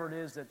whatever it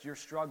is that your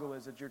struggle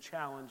is, that your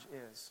challenge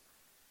is.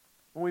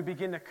 When we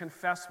begin to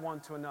confess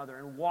one to another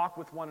and walk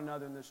with one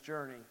another in this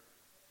journey,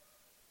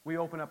 we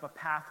open up a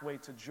pathway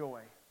to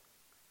joy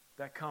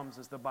that comes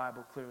as the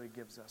Bible clearly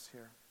gives us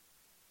here.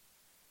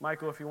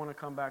 Michael, if you want to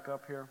come back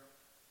up here,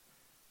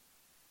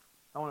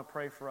 I want to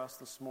pray for us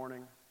this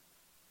morning.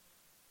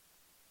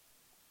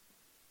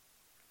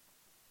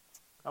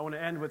 I want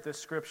to end with this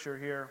scripture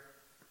here.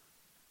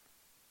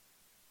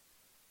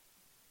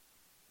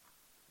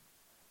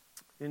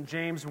 in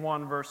James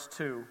 1, verse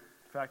 2. In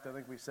fact, I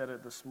think we said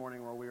it this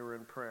morning while we were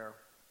in prayer.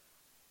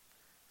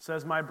 It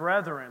says, "My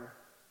brethren,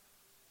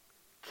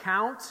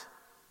 count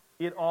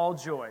it all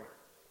joy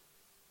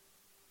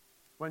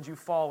when you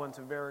fall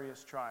into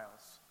various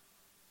trials."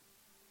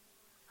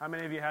 How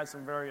many of you had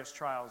some various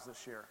trials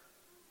this year?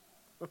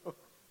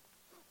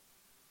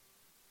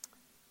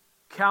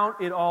 Count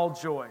it all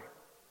joy.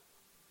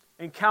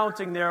 In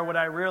counting there, what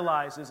I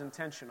realize is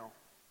intentional.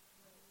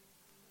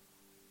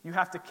 You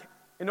have to,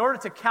 in order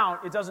to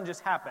count, it doesn't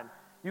just happen.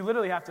 You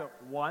literally have to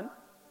 1,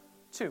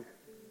 2,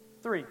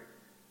 3,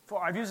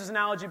 4. I've used this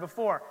analogy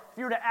before. If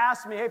you were to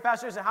ask me, "Hey,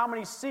 Pastor Jason, how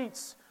many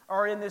seats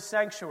are in this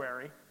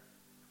sanctuary?"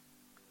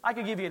 I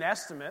could give you an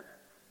estimate.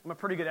 I'm a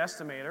pretty good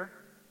estimator.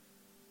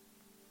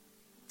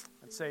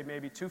 I'd say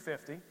maybe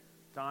 250.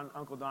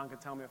 Uncle Don could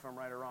tell me if I'm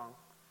right or wrong,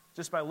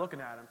 just by looking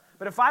at him.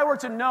 But if I were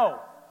to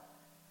know,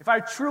 if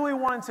I truly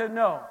wanted to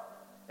know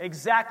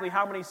exactly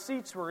how many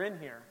seats were in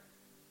here,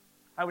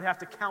 I would have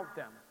to count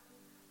them.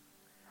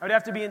 I would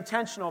have to be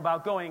intentional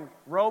about going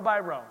row by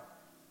row,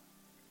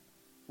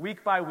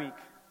 week by week,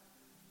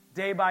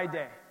 day by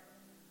day,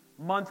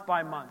 month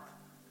by month,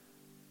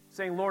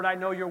 saying, "Lord, I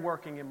know you're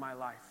working in my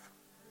life.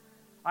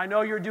 I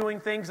know you're doing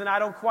things and I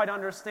don't quite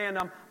understand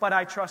them, but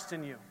I trust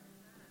in you.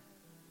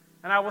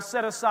 And I will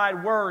set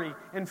aside worry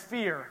and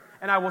fear,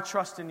 and I will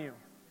trust in you."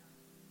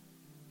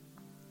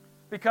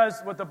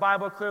 Because what the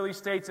Bible clearly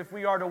states, if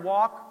we are to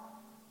walk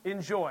in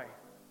joy,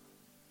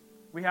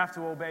 we have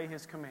to obey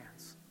his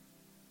commands.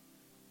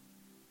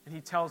 And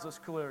he tells us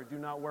clearly, do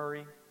not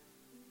worry,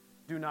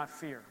 do not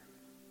fear,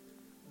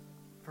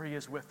 for he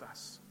is with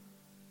us.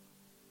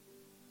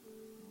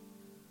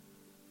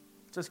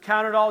 It says,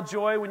 "Count it all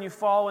joy when you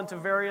fall into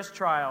various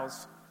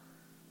trials."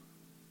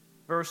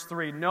 Verse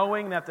 3,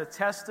 "Knowing that the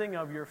testing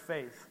of your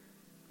faith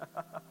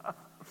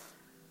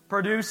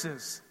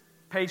produces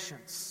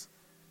patience."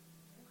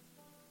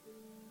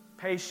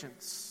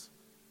 Patience.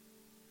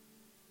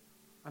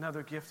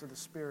 Another gift of the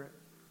Spirit,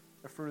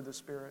 the fruit of the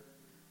Spirit.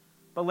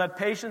 "But let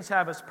patience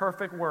have its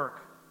perfect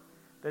work,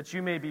 that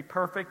you may be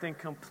perfect and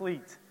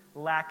complete,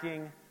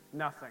 lacking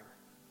nothing."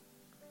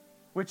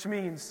 Which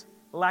means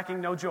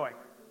lacking no joy.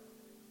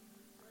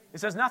 It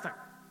says nothing.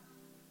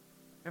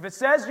 If it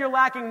says you're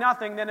lacking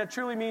nothing, then it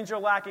truly means you're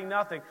lacking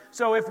nothing.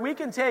 So if we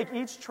can take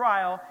each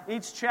trial,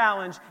 each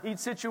challenge, each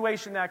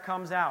situation that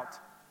comes out,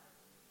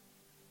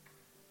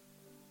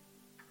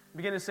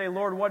 begin to say,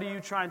 "Lord, what are you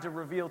trying to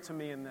reveal to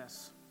me in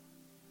this?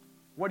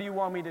 What do you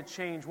want me to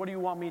change? What do you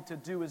want me to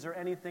do? Is there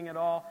anything at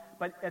all?"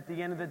 But at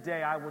the end of the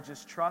day, I will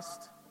just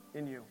trust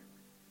in you.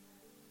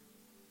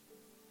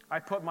 I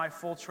put my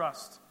full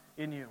trust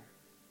in you.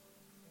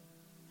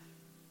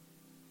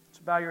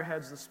 So bow your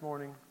heads this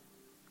morning.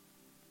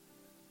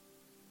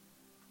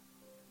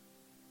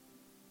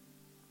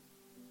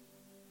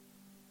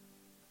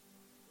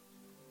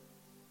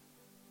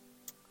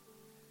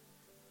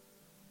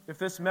 If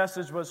this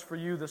message was for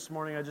you this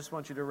morning, I just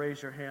want you to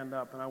raise your hand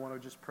up, and I want to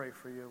just pray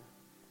for you.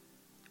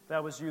 If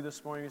that was you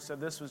this morning, you said,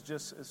 "This was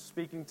just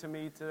speaking to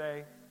me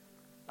today.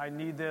 I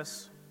need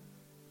this.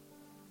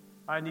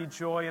 I need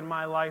joy in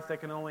my life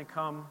that can only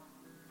come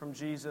from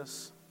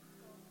Jesus."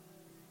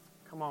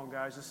 Come on,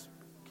 guys. Just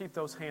keep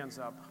those hands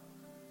up.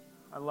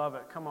 I love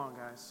it. Come on,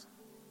 guys.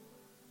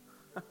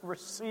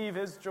 Receive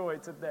his joy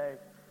today.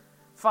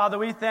 Father,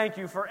 we thank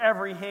you for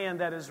every hand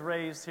that is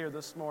raised here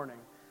this morning.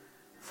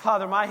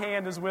 Father, my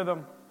hand is with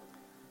them.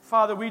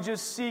 Father, we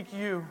just seek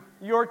you,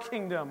 your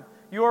kingdom,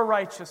 your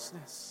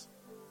righteousness.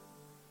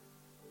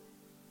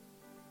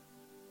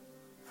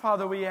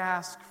 Father, we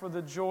ask for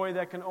the joy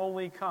that can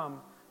only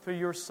come through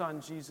your Son,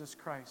 Jesus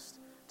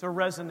Christ, to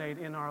resonate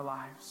in our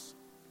lives.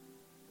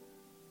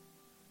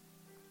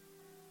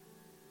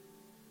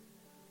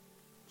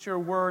 Your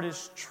word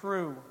is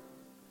true,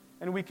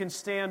 and we can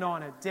stand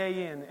on it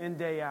day in and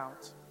day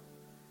out.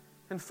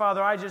 And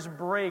Father, I just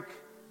break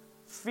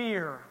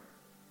fear,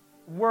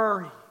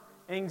 worry,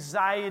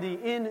 anxiety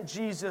in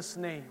Jesus'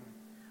 name.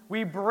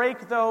 We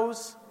break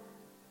those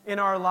in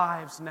our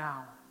lives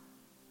now.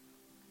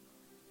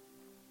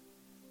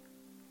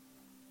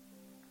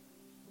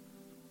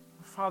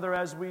 Father,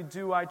 as we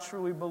do, I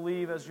truly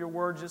believe, as your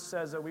word just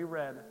says that we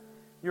read,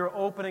 you're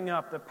opening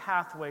up the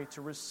pathway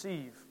to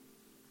receive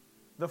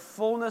the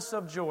fullness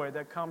of joy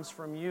that comes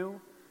from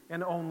you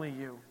and only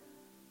you.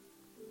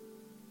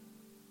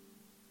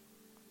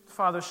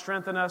 Father,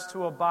 strengthen us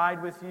to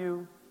abide with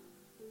you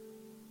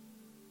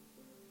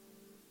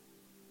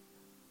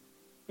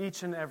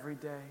each and every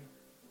day.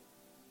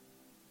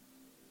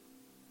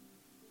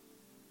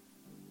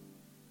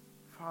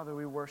 Father,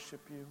 we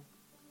worship you.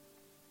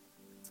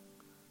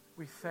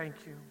 We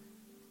thank you.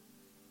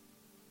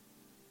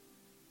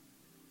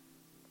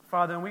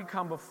 Father, and we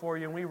come before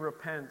you and we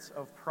repent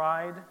of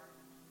pride,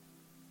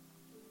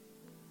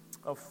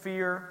 of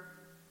fear,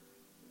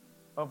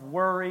 of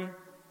worry,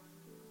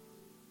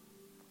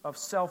 of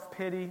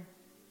self-pity,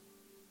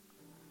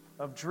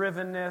 of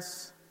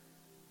drivenness,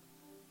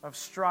 of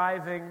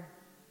striving.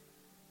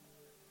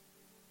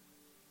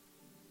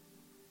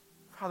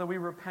 Father, we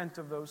repent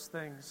of those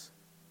things.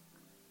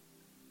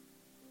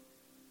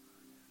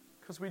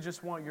 because we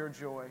just want your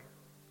joy.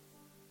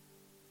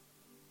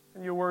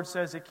 And your word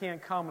says it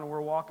can't come and we're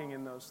walking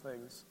in those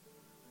things.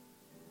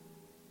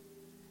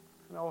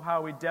 And oh,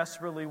 how we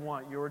desperately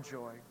want your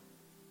joy.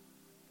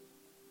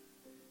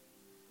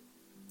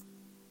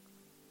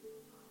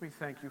 We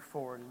thank you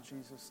for it in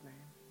Jesus' name.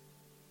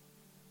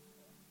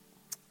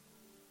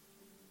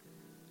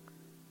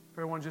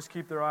 Everyone just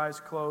keep their eyes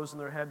closed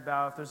and their head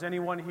bowed. If there's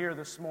anyone here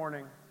this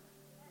morning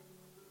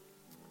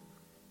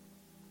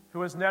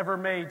who has never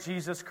made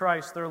Jesus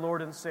Christ their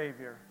Lord and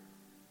Savior,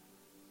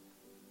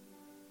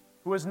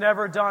 who has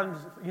never done,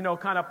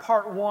 kind of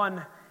part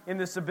one in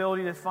this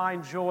ability to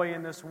find joy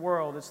in this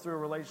world, is through a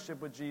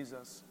relationship with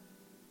Jesus.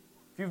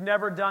 If you've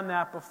never done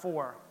that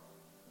before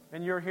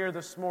and you're here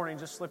this morning,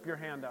 just slip your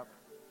hand up.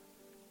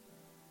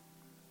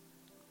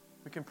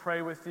 We can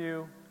pray with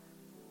you.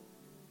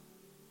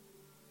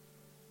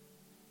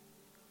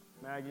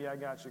 Maggie, I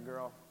got you,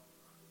 girl.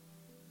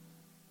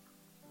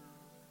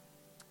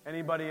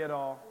 Anybody at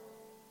all?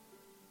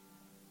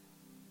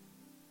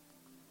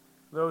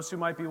 Those who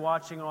might be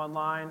watching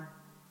online,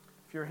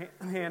 if your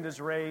hand is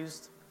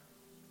raised,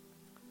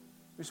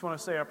 we just want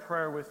to say a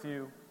prayer with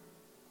you.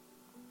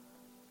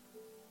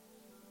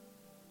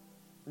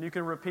 And you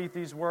can repeat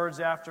these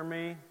words after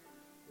me.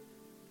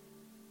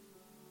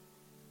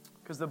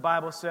 Because the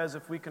Bible says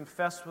if we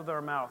confess with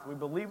our mouth, we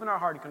believe in our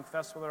heart and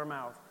confess with our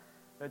mouth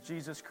that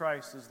Jesus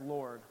Christ is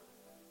Lord,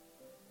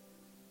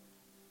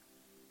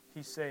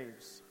 He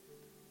saves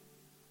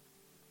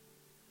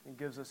and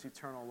gives us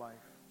eternal life.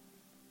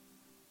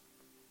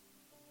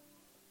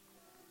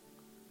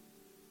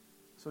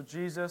 So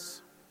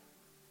Jesus,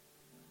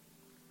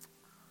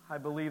 I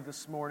believe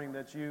this morning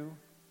that you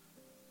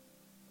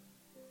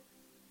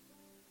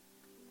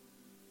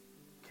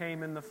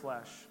came in the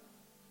flesh.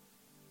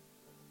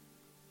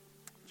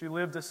 That you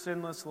lived a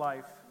sinless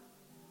life.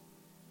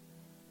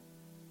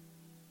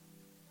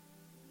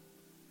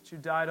 That you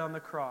died on the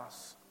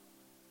cross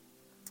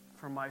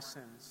for my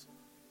sins.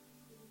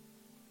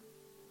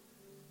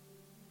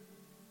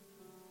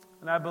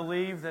 And I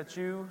believe that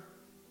you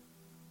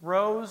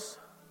rose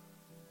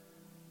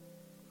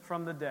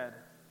from the dead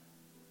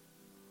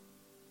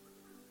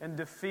and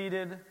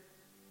defeated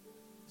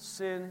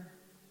sin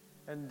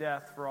and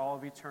death for all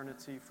of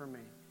eternity for me.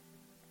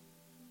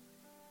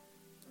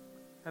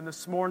 And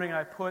this morning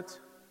I put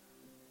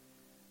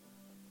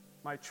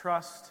my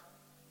trust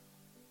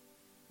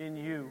in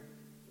you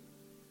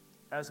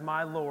as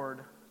my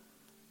Lord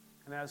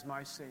and as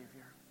my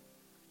Savior,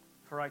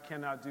 for I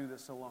cannot do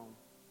this alone,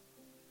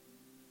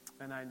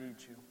 and I need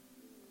you.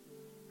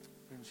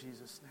 In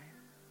Jesus' name.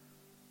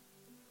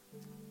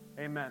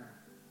 Amen.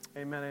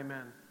 Amen,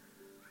 amen.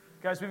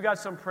 Guys, we've got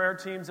some prayer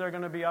teams that are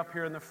going to be up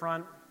here in the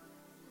front.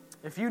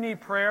 If you need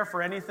prayer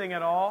for anything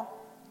at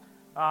all,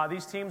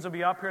 these teams will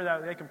be up here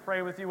that they can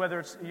pray with you,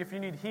 whether it's if you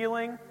need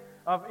healing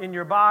in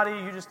your body,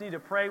 you just need to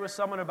pray with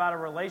someone about a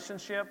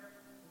relationship.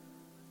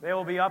 They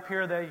will be up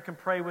here that you can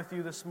pray with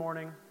you this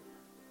morning.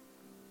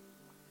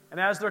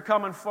 And as they're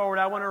coming forward,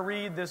 I want to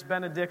read this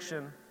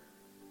benediction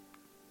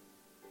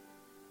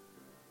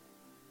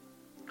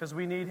because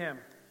we need Him.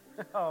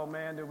 Oh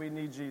man, do we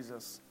need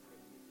Jesus.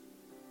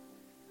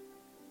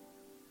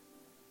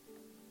 It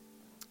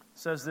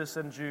says this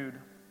in Jude.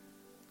 It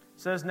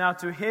says, now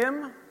to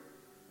Him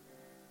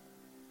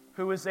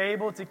who is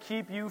able to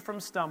keep you from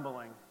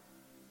stumbling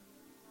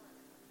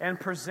and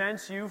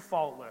presents you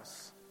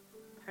faultless.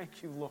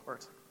 Thank you,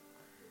 Lord.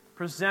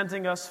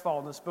 Presenting us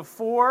faultless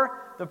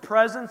before the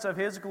presence of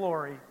His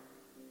glory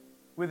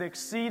with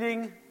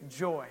exceeding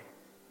joy.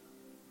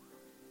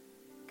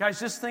 Guys,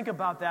 just think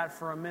about that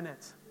for a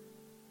minute.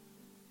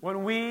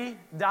 When we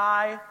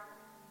die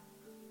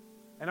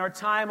and our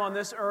time on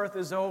this earth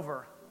is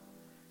over,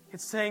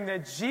 it's saying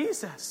that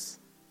Jesus,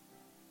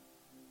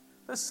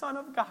 the Son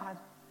of God,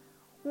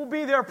 will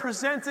be there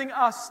presenting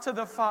us to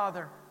the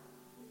Father.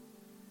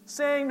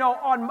 Saying, no,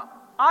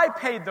 I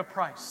paid the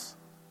price.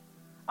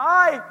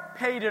 I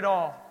paid it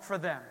all for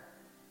them.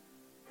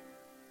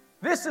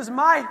 They're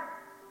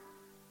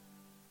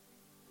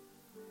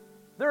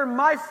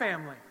my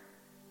family.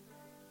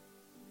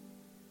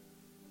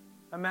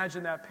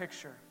 Imagine that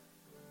picture.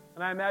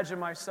 And I imagine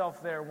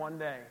myself there one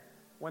day,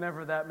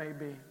 whenever that may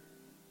be.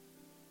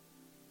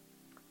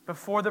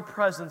 Before the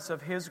presence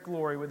of His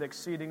glory with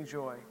exceeding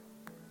joy.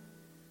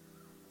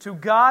 To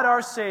God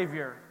our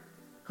Savior,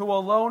 who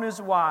alone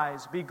is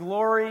wise, be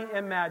glory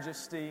and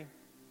majesty,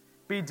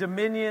 be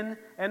dominion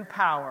and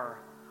power,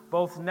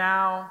 both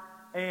now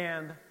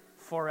and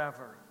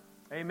forever.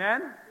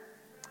 Amen?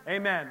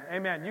 Amen.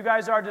 Amen. You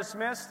guys are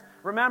dismissed.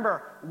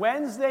 Remember,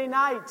 Wednesday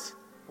night,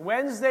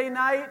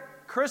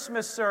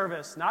 Christmas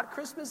service, not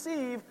Christmas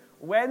Eve,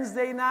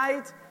 Wednesday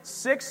night,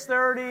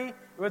 6:30.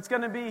 It's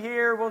going to be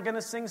here. We're going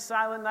to sing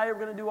Silent Night. We're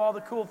going to do all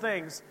the cool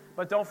things.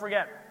 But don't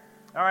forget.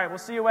 All right, we'll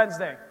see you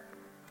Wednesday.